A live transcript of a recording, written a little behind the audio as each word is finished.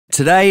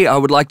Today, I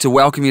would like to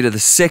welcome you to the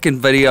second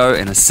video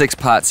in a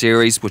 6-part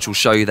series which will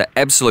show you the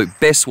absolute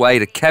best way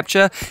to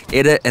capture,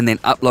 edit, and then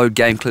upload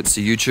game clips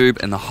to YouTube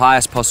in the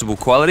highest possible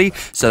quality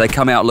so they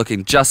come out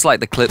looking just like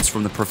the clips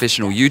from the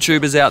professional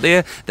YouTubers out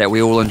there that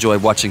we all enjoy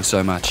watching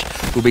so much.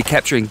 We'll be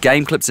capturing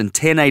game clips in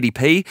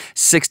 1080p,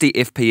 60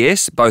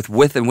 FPS, both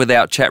with and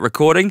without chat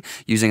recording,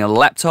 using a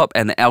laptop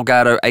and the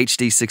Elgato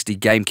HD60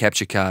 game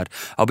capture card.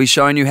 I'll be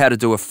showing you how to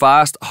do a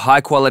fast,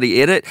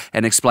 high-quality edit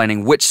and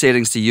explaining which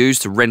settings to use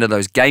to render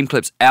those game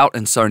clips out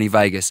in Sony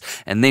Vegas,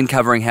 and then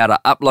covering how to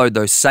upload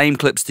those same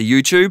clips to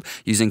YouTube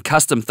using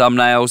custom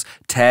thumbnails,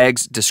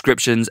 tags,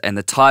 descriptions, and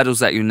the titles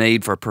that you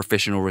need for a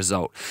professional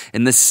result.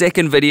 In this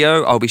second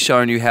video, I'll be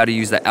showing you how to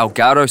use the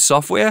Elgato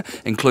software,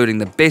 including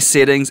the best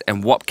settings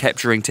and what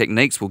capturing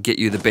techniques will get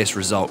you the best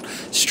result.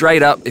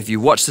 Straight up, if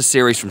you watch the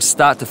series from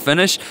start to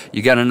finish,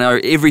 you're going to know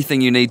everything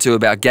you need to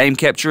about game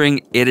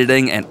capturing,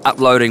 editing, and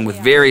uploading with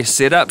various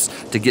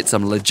setups to get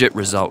some legit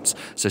results.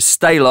 So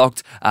stay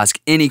locked, ask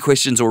any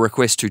questions or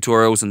request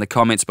tutorials in the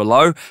comments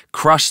below,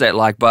 crush that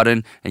like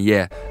button, and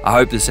yeah, I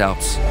hope this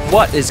helps.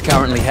 What is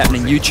currently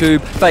happening YouTube?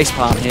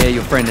 Facepalm here,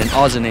 your friend in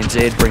Oz and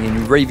NZ, bringing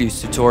you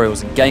reviews,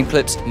 tutorials, and game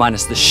clips,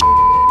 minus the shit.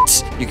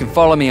 You can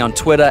follow me on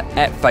Twitter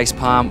at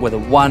Facepalm with a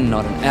 1,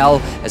 not an L.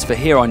 As for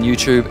here on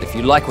YouTube, if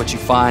you like what you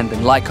find,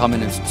 then like,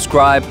 comment, and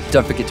subscribe.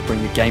 Don't forget to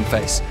bring your game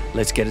face.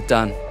 Let's get it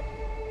done.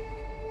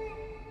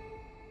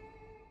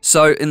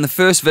 So in the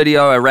first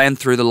video, I ran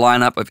through the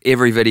lineup of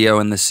every video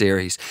in this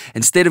series.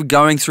 Instead of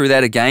going through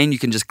that again, you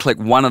can just click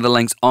one of the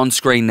links on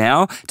screen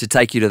now to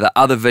take you to the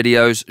other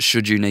videos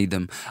should you need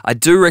them. I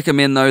do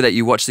recommend though that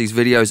you watch these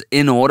videos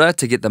in order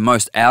to get the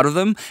most out of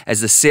them,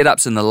 as the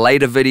setups in the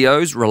later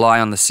videos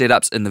rely on the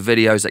setups in the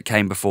videos that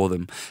came before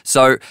them.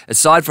 So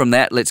aside from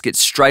that, let's get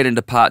straight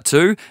into part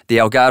 2, the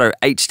Elgato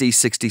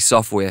HD60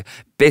 software.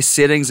 Best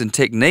settings and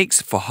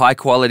techniques for high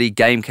quality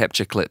game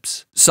capture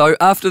clips. So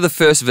after the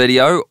first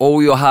video,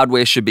 all your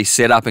hardware should be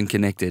set up and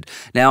connected.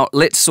 Now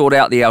let's sort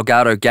out the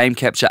Elgato Game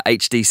Capture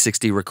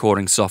HD60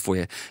 recording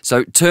software.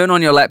 So turn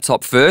on your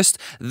laptop first.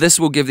 This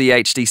will give the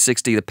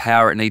HD60 the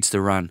power it needs to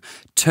run.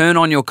 Turn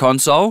on your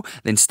console,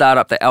 then start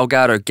up the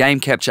Elgato Game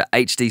Capture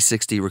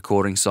HD60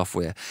 recording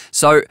software.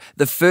 So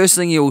the first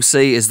thing you will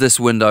see is this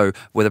window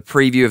with a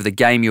preview of the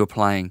game you're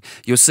playing.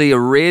 You'll see a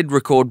red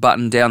record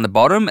button down the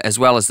bottom, as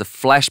well as the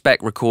flashback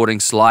recording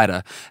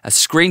slider. A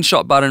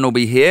screenshot button will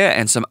be here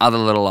and some other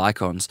little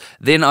icons.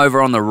 Then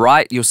over on the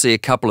right, you'll see a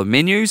couple of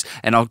menus,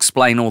 and I'll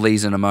explain all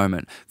these in a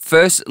moment.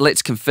 First,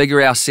 let's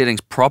configure our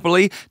settings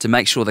properly to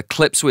make sure the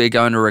clips we're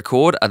going to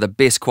record are the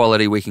best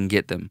quality we can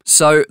get them.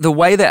 So the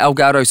way the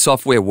Elgato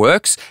software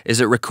works is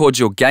it records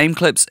your game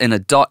clips in a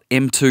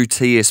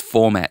 .m2ts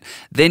format.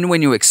 Then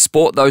when you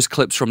export those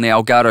clips from the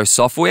Elgato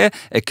software,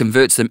 it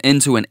converts them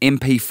into an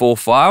MP4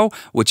 file,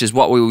 which is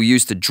what we will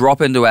use to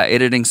drop into our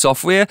editing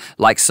software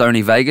like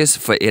Sony Vegas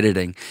for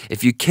editing.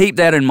 If you keep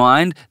that in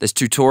mind, this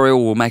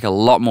tutorial will make a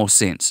lot more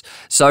sense.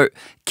 So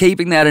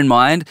keeping that in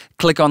mind,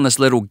 click on this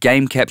little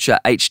Game Capture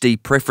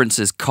HD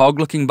Preferences cog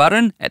looking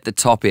button at the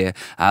top here.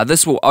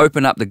 This will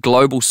open up the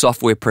Global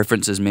Software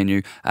Preferences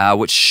menu,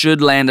 which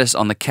should land us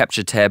on the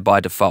Capture tab by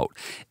default.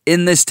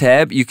 In this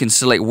tab, you can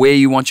select where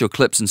you want your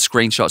clips and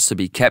screenshots to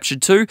be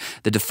captured to.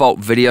 The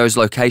default videos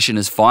location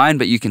is fine,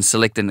 but you can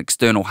select an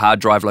external hard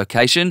drive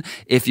location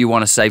if you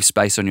want to save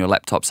space on your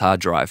laptop's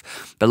hard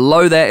drive.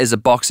 Below that is a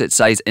box that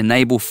says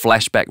Enable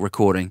Flashback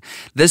Recording.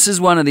 This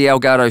is one of the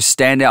Elgato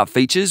standout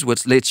features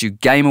which lets you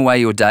game away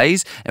your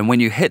days, and when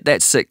you hit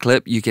that sit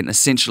clip, you can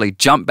essentially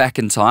jump back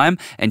in time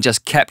and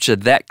just capture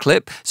that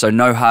clip so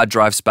no hard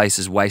drive space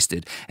is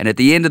wasted. And at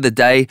the end of the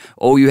day,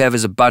 all you have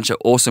is a bunch of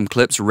awesome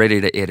clips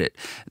ready to edit.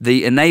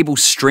 The Enable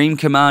Stream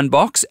command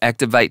box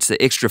activates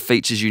the extra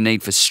features you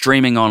need for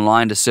streaming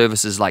online to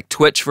services like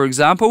Twitch, for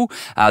example.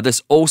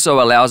 This also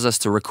allows us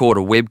to record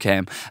a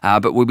webcam,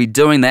 but we'll be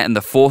doing that in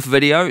the 4th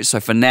video, so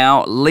for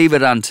now, leave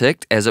it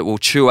unticked as it will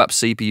chew up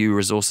CPU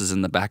resources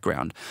in the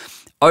background.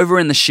 Over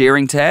in the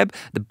Sharing tab,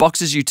 the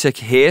boxes you tick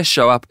here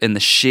show up in the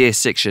Share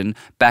section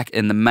back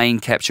in the main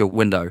capture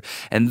window,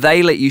 and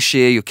they let you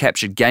share your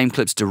captured game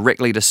clips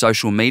directly to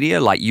social media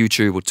like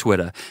YouTube or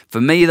Twitter. For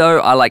me though,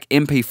 I like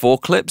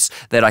MP4 clips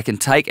that I can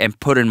take and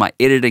put in my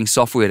editing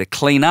software to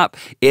clean up,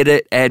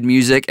 edit, add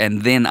music,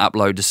 and then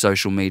upload to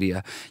social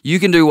media. You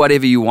can do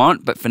whatever you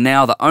want, but for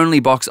now, the only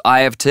box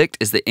I have ticked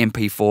is the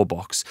MP4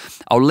 box.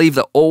 I'll leave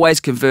the Always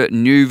Convert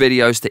New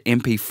Videos to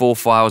MP4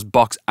 Files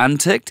box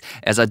unticked,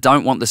 as I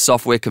don't want the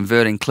software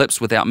converting clips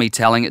without me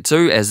telling it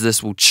to, as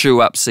this will chew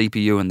up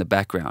CPU in the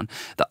background.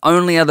 The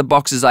only other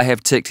boxes I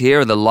have ticked here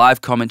are the live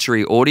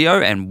commentary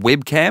audio and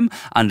webcam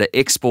under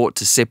export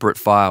to separate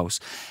files.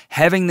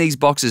 Having these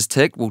boxes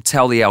ticked will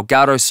tell the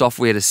Elgato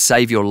software to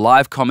save your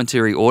live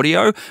commentary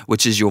audio,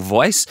 which is your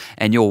voice,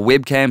 and your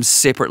webcam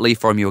separately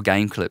from your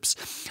game clips.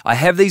 I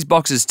have these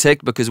boxes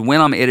ticked because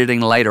when I'm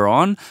editing later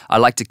on, I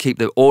like to keep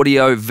the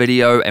audio,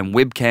 video, and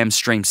webcam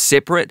streams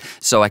separate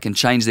so I can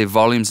change their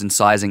volumes and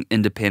sizing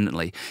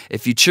independently. If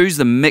If you choose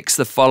to mix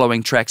the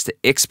following tracks to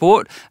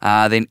export,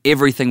 then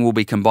everything will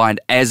be combined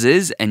as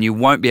is, and you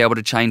won't be able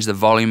to change the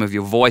volume of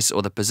your voice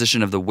or the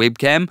position of the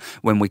webcam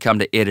when we come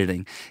to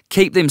editing.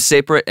 Keep them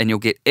separate and you'll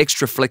get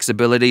extra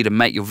flexibility to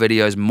make your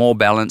videos more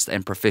balanced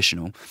and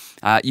professional.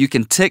 You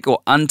can tick or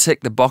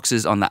untick the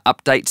boxes on the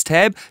Updates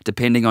tab,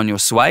 depending on your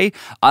sway.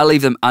 I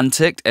leave them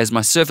unticked as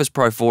my Surface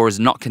Pro 4 is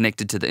not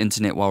connected to the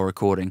internet while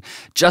recording.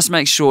 Just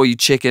make sure you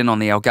check in on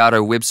the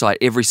Elgato website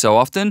every so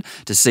often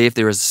to see if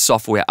there is a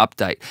software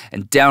update,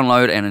 and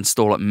download and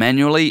install it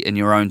manually in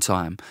your own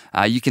time.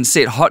 You can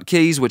set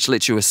hotkeys, which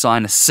lets you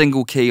assign a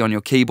single key on your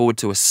keyboard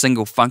to a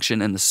single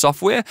function in the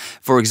software.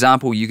 For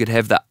example, you could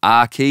have the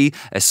R key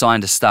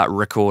assigned to start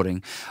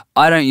recording.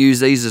 I don't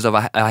use these as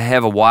I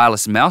have a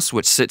wireless mouse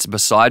which sits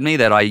beside me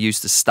that I use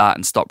to start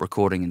and stop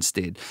recording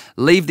instead.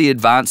 Leave the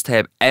Advanced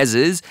tab as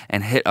is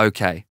and hit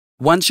OK.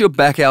 Once you're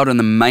back out in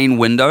the main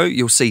window,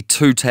 you'll see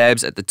two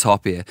tabs at the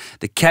top here,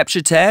 the Capture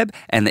tab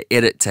and the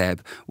Edit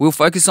tab. We'll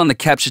focus on the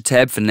Capture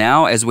tab for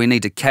now as we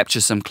need to capture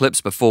some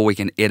clips before we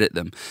can edit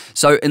them.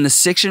 So in the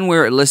section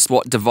where it lists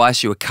what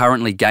device you are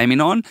currently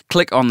gaming on,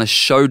 click on the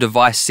Show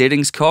Device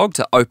Settings cog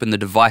to open the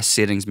Device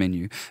Settings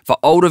menu. For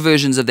older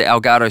versions of the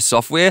Elgato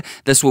software,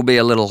 this will be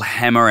a little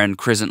hammer and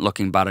crescent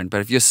looking button,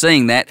 but if you're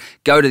seeing that,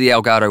 go to the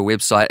Elgato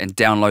website and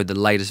download the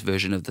latest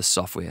version of the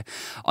software.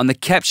 On the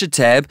Capture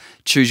tab,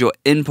 choose your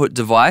input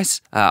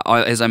device.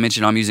 As I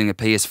mentioned, I'm using a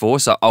PS4,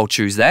 so I'll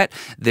choose that.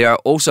 There are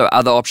also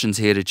other options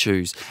here to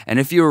choose, and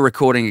if you're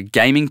recording a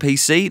gaming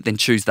PC, then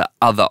choose the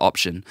other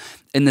option.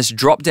 In this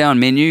drop-down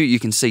menu, you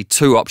can see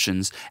two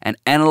options, an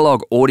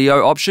analog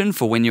audio option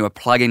for when you are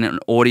plugging an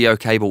audio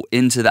cable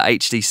into the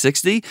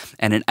HD60,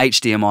 and an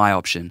HDMI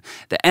option.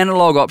 The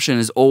analog option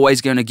is always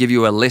going to give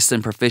you a less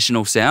than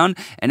professional sound,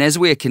 and as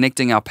we are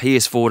connecting our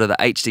PS4 to the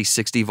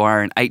HD60 via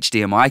an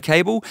HDMI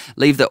cable,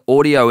 leave the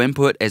audio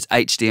input as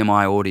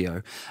HDMI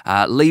audio.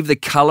 Leave the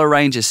color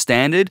range as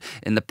standard.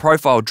 In the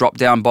profile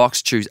drop-down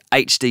box, choose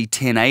HD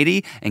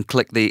 1080 and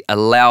click the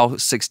Allow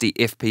 60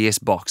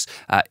 FPS box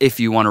if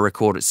you want to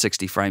record at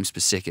 60 frames per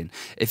second.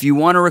 If you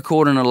want to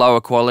record in a lower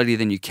quality,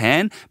 then you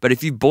can, but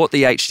if you bought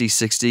the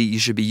HD60, you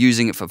should be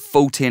using it for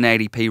full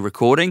 1080p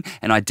recording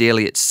and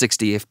ideally at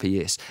 60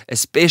 FPS,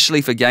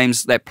 especially for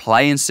games that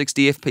play in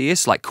 60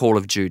 FPS like Call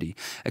of Duty.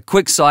 A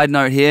quick side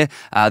note here,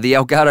 the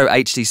Elgato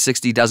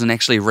HD60 doesn't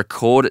actually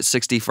record at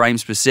 60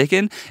 frames per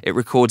second, it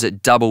records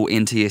at double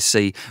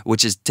NTSC,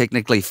 which is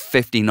technically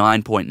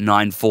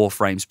 59.94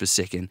 frames per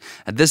second.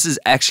 This is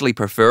actually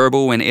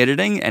preferable when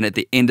editing, and at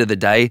the end of the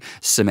day,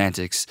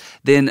 semantics.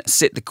 Then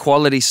set the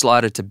quality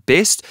slider to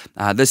best.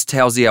 This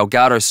tells the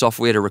Elgato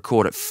software to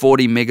record at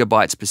 40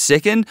 megabytes per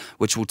second,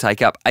 which will take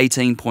up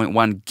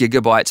 18.1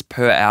 gigabytes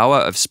per hour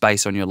of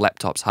space on your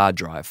laptop's hard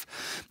drive.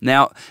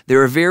 Now,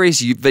 there are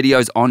various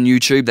videos on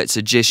YouTube that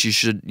suggest you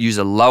should use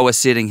a lower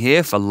setting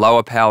here for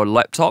lower powered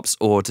laptops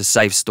or to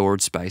save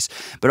storage space,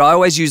 but I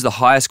always use the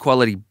highest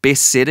quality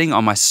best setting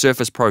on my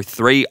Surface Pro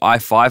 3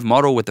 i5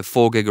 model with the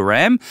 4GB of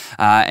RAM,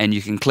 and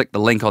you can click the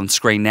link on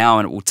screen now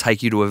and it will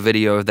take you to a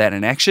video of that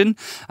in action.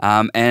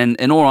 And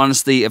in all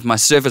honesty, if my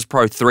Surface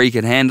Pro 3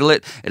 can handle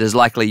it, it is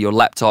likely your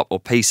laptop or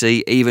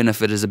PC, even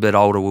if it is a bit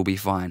older, will be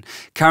fine.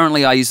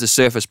 Currently, I use the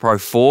Surface Pro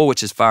 4,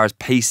 which as far as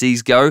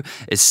PCs go,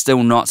 is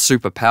still not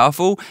super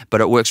powerful, but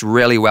it works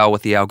really well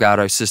with the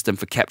Elgato system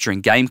for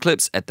capturing game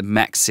clips at the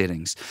max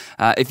settings.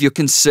 If you're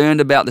concerned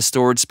about the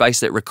storage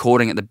space that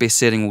recording at the best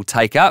setting will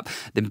take up,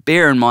 then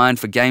bear in mind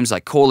for games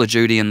like Call of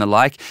Duty and the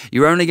like,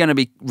 you're only going to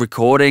be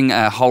recording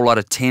a whole lot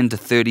of 10 to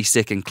 30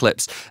 second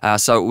clips,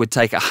 so it would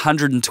take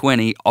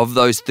 120 of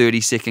those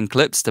 30-second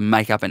clips to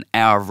make up an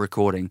hour of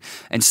recording.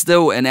 And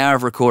still, an hour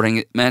of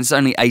recording, man, it's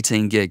only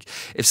 18 gig.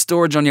 If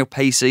storage on your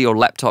PC or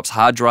laptop's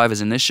hard drive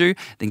is an issue,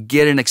 then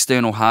get an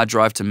external hard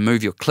drive to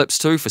move your clips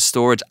to for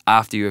storage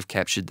after you have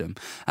captured them.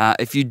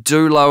 If you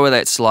do lower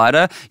that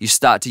slider, you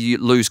start to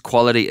lose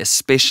quality,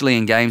 especially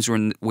in games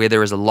where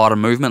there is a lot of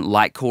movement,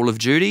 like Call of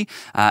Duty.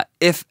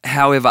 If,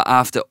 however,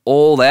 after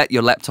all that,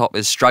 your laptop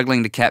is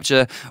struggling to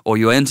capture, or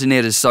your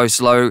internet is so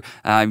slow,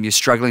 you're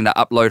struggling to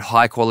upload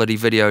high-quality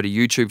video to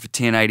YouTube for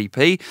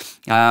 1080p.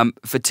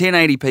 For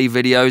 1080p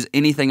videos,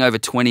 anything over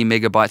 20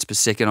 megabytes per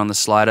second on the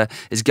slider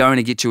is going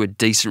to get you a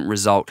decent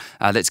result.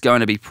 That's going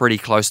to be pretty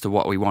close to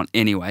what we want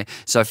anyway.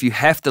 So if you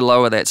have to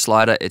lower that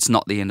slider, it's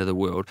not the end of the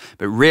world.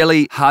 But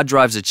really, hard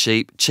drives are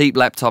cheap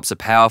laptops are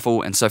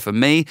powerful, and so for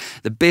me,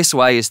 the best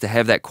way is to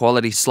have that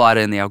quality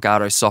slider in the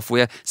Elgato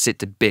software set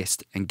to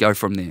best and go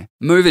from there.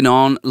 Moving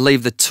on,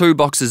 leave the two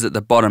boxes at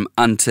the bottom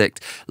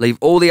unticked. Leave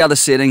all the other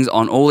settings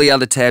on all the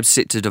other tabs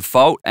set to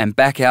default and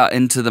back out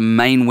into the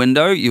main window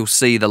window, you'll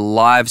see the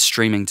live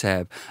streaming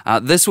tab.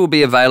 This will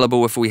be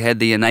available if we had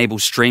the enable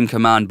stream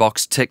command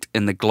box ticked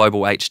in the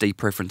global HD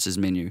preferences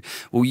menu.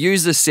 We'll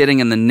use this setting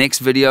in the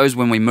next videos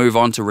when we move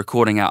on to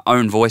recording our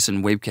own voice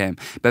and webcam.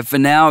 But for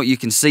now, you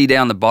can see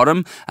down the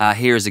bottom,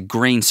 here is a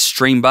green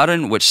stream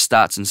button which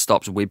starts and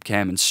stops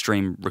webcam and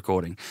stream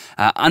recording.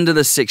 Under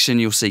this section,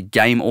 you'll see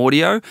game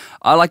audio.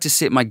 I like to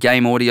set my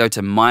game audio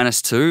to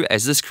 -2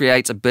 as this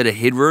creates a bit of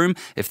headroom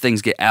if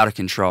things get out of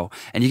control.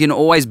 And you can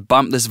always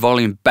bump this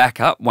volume back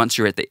up once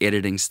you're at the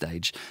editing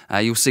stage.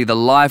 You'll see the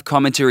live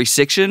commentary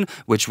section,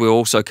 which we'll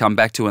also come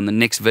back to in the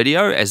next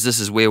video, as this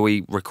is where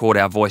we record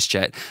our voice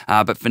chat.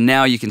 But for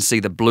now, you can see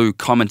the blue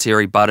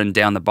commentary button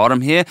down the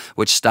bottom here,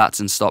 which starts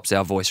and stops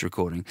our voice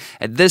recording.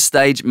 At this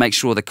stage, make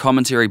sure the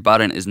commentary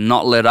button is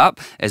not lit up,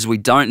 as we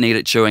don't need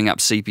it chewing up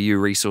CPU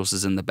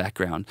resources in the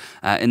background.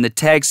 In the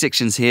tag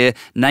sections here,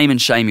 name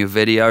and shame your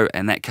video,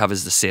 and that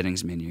covers the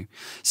settings menu.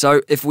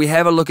 So if we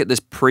have a look at this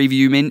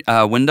preview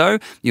window,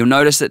 you'll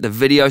notice that the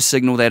video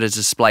signal that is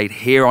displayed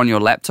here on your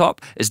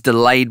laptop is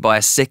delayed by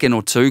a second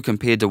or two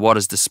compared to what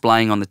is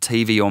displaying on the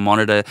TV or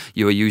monitor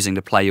you are using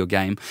to play your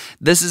game.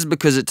 This is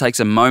because it takes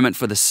a moment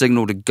for the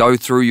signal to go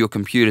through your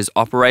computer's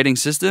operating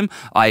system,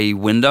 i.e.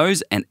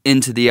 Windows, and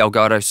into the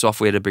Elgato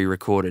software to be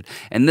recorded.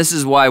 And this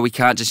is why we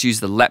can't just use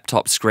the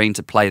laptop screen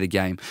to play the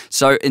game.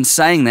 So in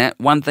saying that,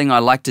 one thing I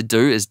like to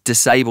do is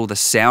disable the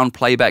sound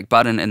playback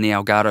button in the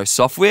Elgato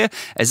software,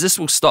 as this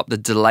will stop the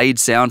delayed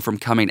sound from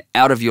coming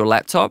out of your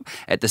laptop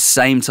at the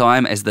same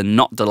time as the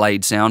not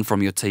delayed sound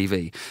from your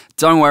TV.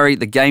 Don't worry,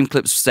 the game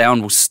clip's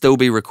sound will still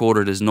be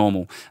recorded as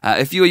normal.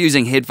 If you are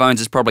using headphones,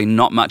 it's probably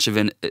not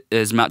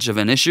as much of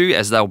an issue,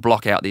 as they'll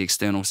block out the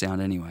external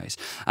sound anyways.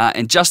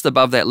 And just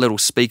above that little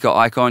speaker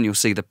icon, you'll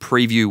see the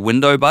preview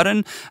window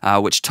button,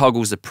 which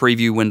toggles the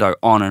preview window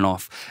on and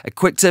off. A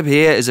quick tip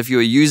here is if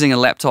you're using a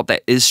laptop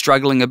that is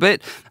struggling a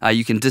bit,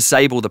 you can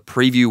disable the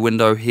preview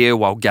window here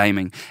while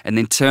gaming, and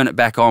then turn it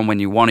back on when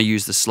you want to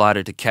use the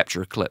slider to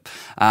capture a clip.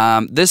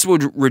 This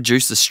would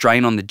reduce the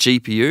strain on the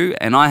GPU,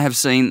 and I have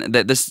seen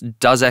that this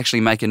does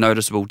actually make a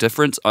noticeable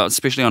difference,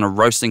 especially on a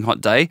roasting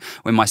hot day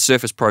when my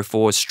Surface Pro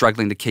 4 is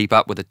struggling to keep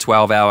up with a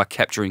 12-hour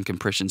capturing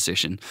compression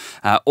session.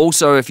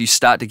 Also, if you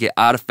start to get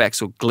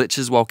artifacts or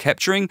glitches while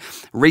capturing,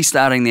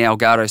 restarting the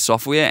Elgato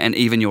software and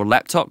even your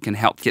laptop can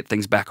help get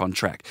things back on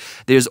track.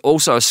 There's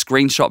also a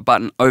screenshot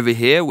button over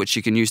here which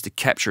you can use to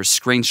capture a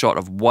screenshot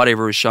of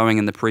whatever is showing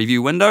in the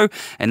preview window,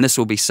 and this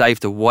will be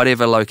saved to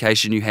whatever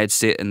location you had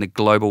set in the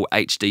global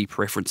HD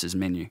preferences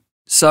menu.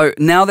 So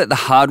now that the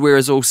hardware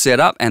is all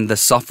set up and the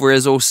software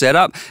is all set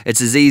up,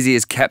 it's as easy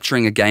as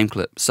capturing a game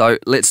clip. So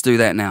let's do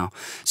that now.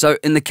 So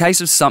in the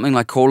case of something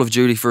like Call of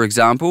Duty, for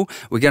example,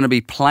 we're going to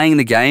be playing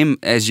the game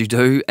as you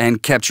do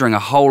and capturing a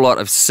whole lot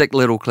of sick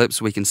little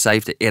clips we can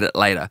save to edit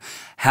later.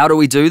 How do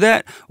we do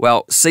that?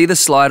 Well, see the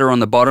slider on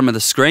the bottom of the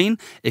screen?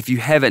 If you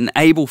have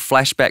Enable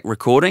Flashback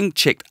Recording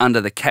checked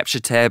under the Capture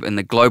tab in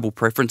the Global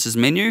Preferences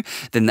menu,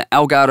 then the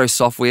Elgato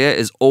software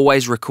is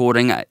always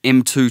recording a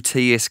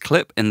M2TS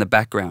clip in the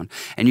background.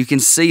 And you can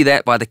see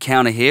that by the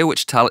counter here,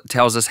 which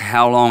tells us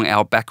how long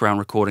our background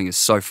recording is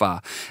so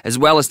far, as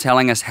well as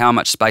telling us how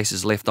much space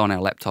is left on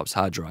our laptop's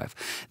hard drive.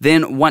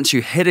 Then, once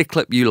you hit a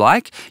clip you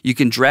like, you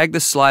can drag the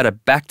slider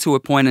back to a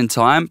point in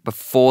time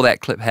before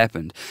that clip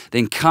happened.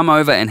 Then come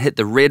over and hit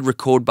the red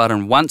record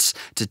button once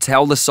to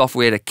tell the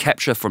software to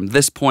capture from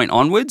this point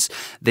onwards,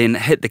 then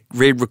hit the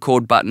red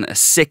record button a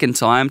second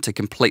time to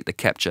complete the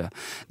capture.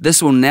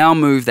 This will now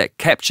move that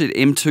captured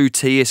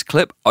M2TS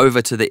clip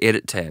over to the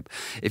Edit tab.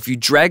 If you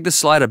drag the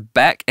slider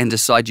back and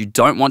decide you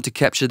don't want to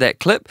capture that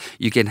clip,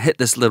 you can hit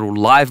this little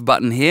live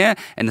button here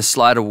and the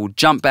slider will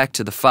jump back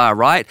to the far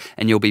right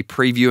and you'll be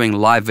previewing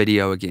live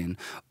video again.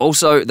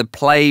 Also, the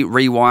play,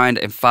 rewind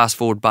and fast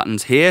forward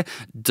buttons here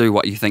do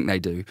what you think they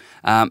do.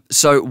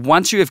 So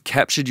once you have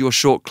captured your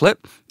short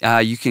clip,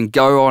 you can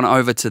go on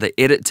over to the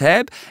Edit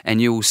tab and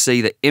you will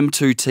see the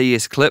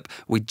M2TS clip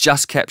we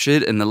just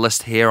captured in the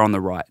list here on the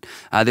right.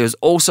 There's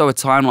also a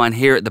timeline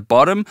here at the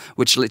bottom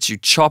which lets you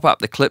chop up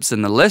the clips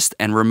in the list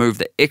and remove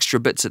the extra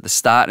bits at the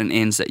start and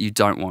ends that you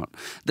don't want.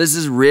 This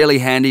is really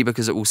handy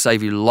because it will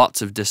save you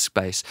lots of disk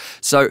space.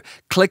 So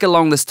click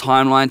along this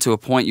timeline to a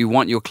point you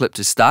want your clip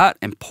to start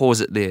and pause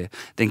it there.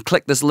 Then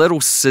click this little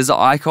scissor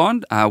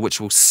icon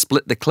which will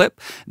split the clip,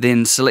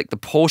 then select the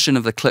portion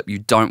of the clip you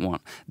don't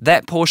want.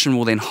 That portion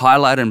will then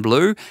highlight in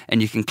blue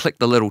and you can click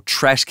the little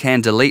trash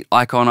can delete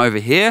icon over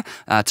here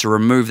to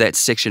remove that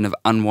section of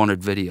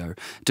unwanted video.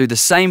 Do the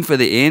same for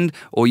the end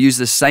or use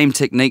the same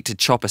technique to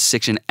chop a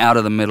section out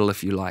of the middle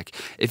if you like.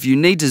 If you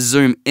need to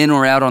zoom in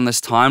or out on this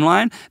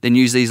timeline, then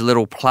use these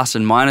little plus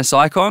and minus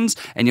icons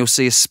and you'll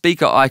see a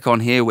speaker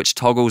icon here which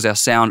toggles our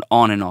sound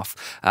on and off.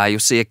 You'll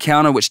see a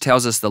counter which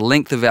tells us the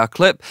length of our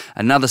clip,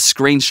 another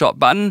screenshot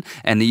button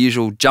and the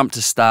usual jump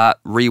to start,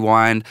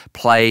 rewind,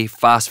 play,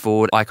 fast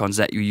forward icons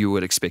that you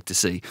would expect to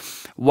see. see.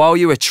 While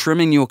you are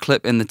trimming your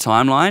clip in the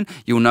timeline,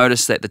 you'll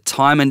notice that the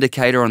time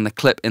indicator on the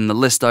clip in the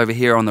list over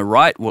here on the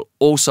right will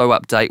also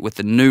update with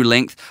the new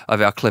length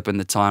of our clip in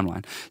the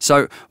timeline.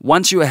 So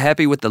once you are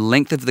happy with the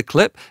length of the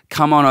clip,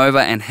 come on over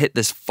and hit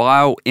this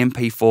File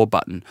MP4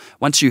 button.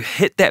 Once you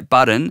hit that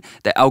button,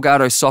 the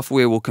Elgato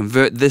software will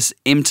convert this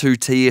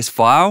M2TS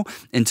file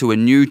into a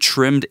new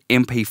trimmed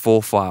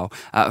MP4 file.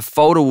 A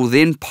folder will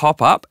then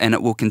pop up and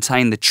it will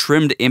contain the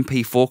trimmed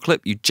MP4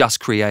 clip you just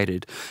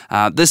created.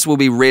 This will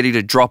be ready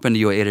to drop into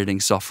your editing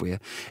software.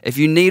 If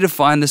you need to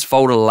find this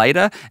folder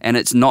later and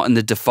it's not in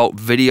the default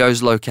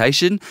videos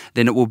location,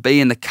 then it will be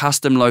in the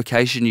custom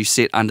location you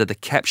set under the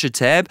Capture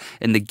tab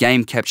in the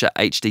Game Capture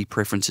HD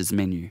Preferences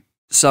menu.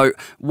 So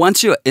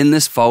once you're in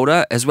this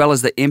folder, as well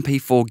as the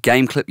MP4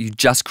 game clip you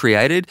just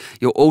created,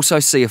 you'll also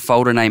see a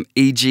folder named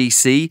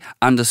EGC_library.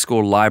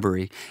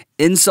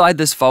 Inside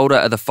this folder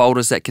are the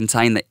folders that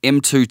contain the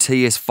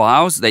M2TS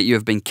files that you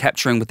have been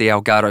capturing with the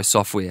Elgato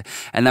software,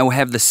 and they will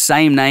have the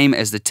same name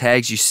as the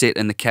tags you set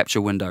in the capture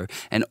window,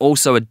 and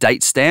also a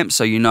date stamp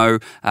so you know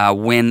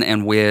when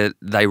and where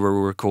they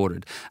were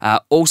recorded.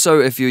 Also,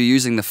 if you're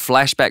using the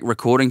flashback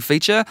recording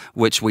feature,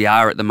 which we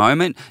are at the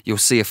moment, you'll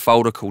see a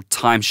folder called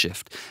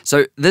Timeshift.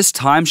 So this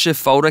Timeshift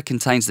folder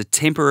contains the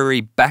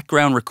temporary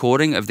background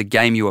recording of the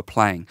game you are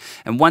playing,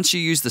 and once you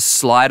use the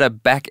slider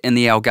back in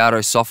the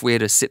Elgato software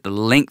to set the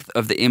length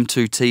of the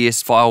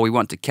M2TS file we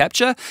want to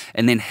capture,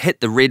 and then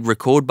hit the red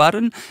record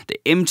button, the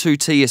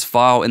M2TS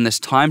file in this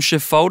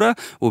Timeshift folder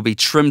will be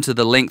trimmed to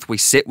the length we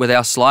set with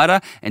our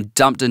slider and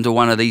dumped into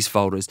one of these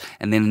folders,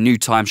 and then a new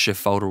Timeshift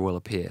folder will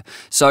appear.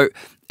 So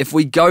if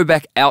we go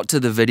back out to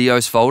the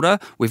videos folder,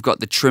 we've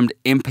got the trimmed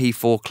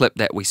MP4 clip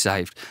that we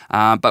saved,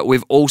 but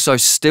we've also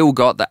still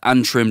got the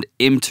untrimmed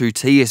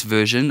M2TS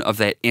version of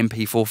that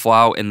MP4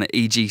 file in the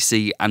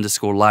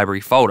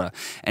EGC_library folder.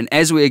 And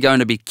as we are going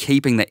to be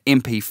keeping the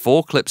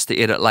MP4 clips to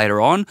edit later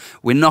on,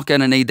 we're not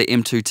going to need the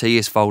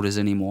M2TS folders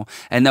anymore,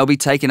 and they'll be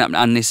taking up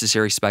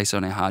unnecessary space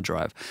on our hard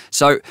drive.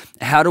 So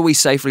how do we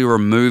safely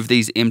remove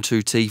these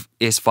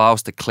M2TS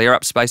files to clear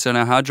up space on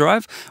our hard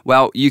drive?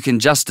 Well, you can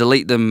just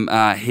delete them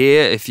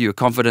here if you're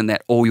confident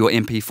that all your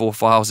MP4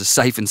 files are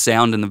safe and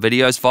sound in the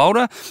videos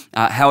folder.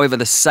 However,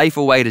 the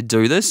safer way to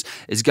do this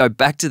is go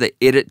back to the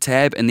Edit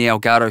tab in the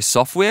Elgato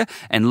software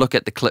and look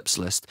at the clips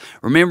list,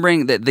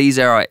 remembering that these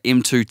are our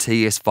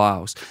M2TS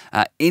files.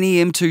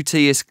 Any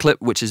M2TS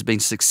clip which has been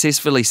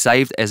successfully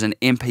saved as an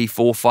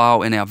MP4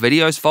 file in our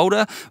videos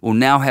folder will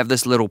now have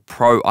this little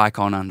Pro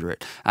icon under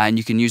it, and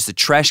you can use the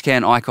trash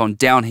can icon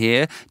down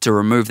here to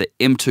remove the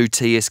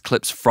M2TS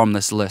clips from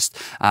this list,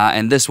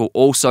 and this will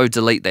also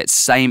delete that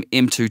same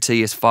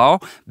M2TS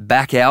file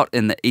back out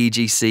in the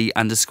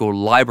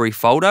EGC_library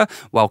folder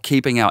while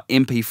keeping our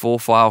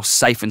MP4 file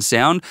safe and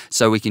sound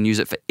so we can use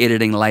it for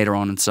editing later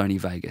on in Sony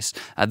Vegas.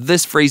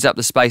 This frees up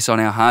the space on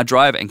our hard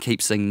drive and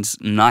keeps things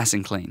nice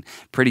and clean.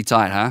 Pretty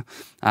tight, huh?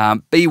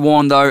 Be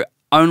warned though,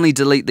 only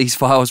delete these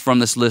files from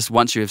this list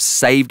once you have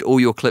saved all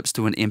your clips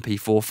to an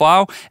MP4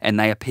 file and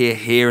they appear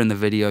here in the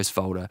videos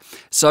folder.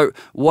 So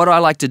what I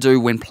like to do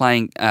when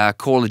playing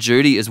Call of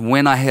Duty is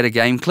when I hit a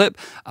game clip,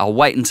 I'll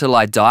wait until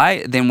I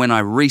die, then when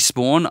I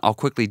respawn, I'll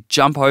quickly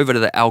jump over to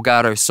the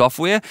Elgato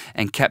software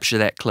and capture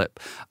that clip.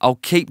 I'll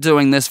keep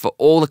doing this for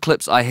all the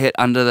clips I hit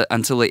until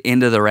the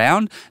end of the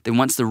round. Then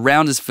once the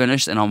round is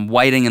finished and I'm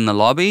waiting in the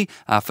lobby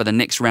for the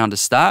next round to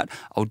start,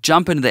 I'll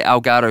jump into the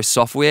Elgato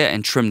software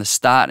and trim the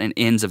start and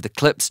ends of the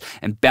clips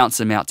and bounce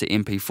them out to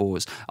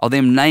MP4s. I'll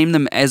then name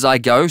them as I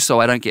go so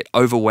I don't get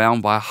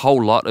overwhelmed by a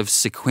whole lot of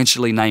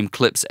sequentially named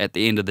clips at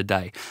the end of the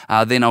day.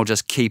 Then I'll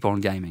just keep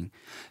on gaming.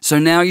 So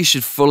now you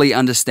should fully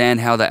understand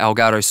how the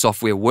Elgato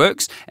software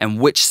works and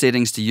which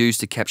settings to use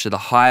to capture the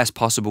highest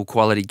possible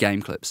quality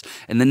game clips.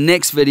 In the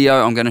next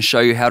video, I'm going to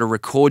show you how to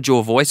record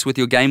your voice with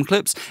your game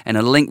clips, and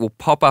a link will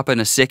pop up in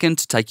a second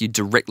to take you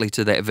directly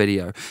to that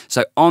video.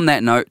 So on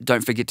that note,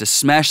 don't forget to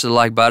smash the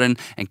like button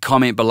and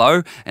comment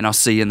below, and I'll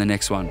see you in the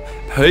next one.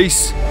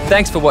 Peace!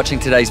 Thanks for watching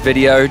today's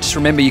video. Just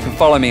remember you can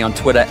follow me on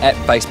Twitter at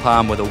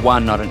facepalm with a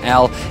 1, not an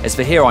L. As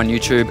for here on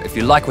YouTube, if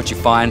you like what you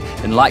find,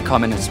 then like,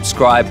 comment and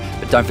subscribe,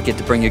 but don't forget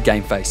to bring your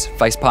game face.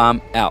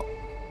 Facepalm out.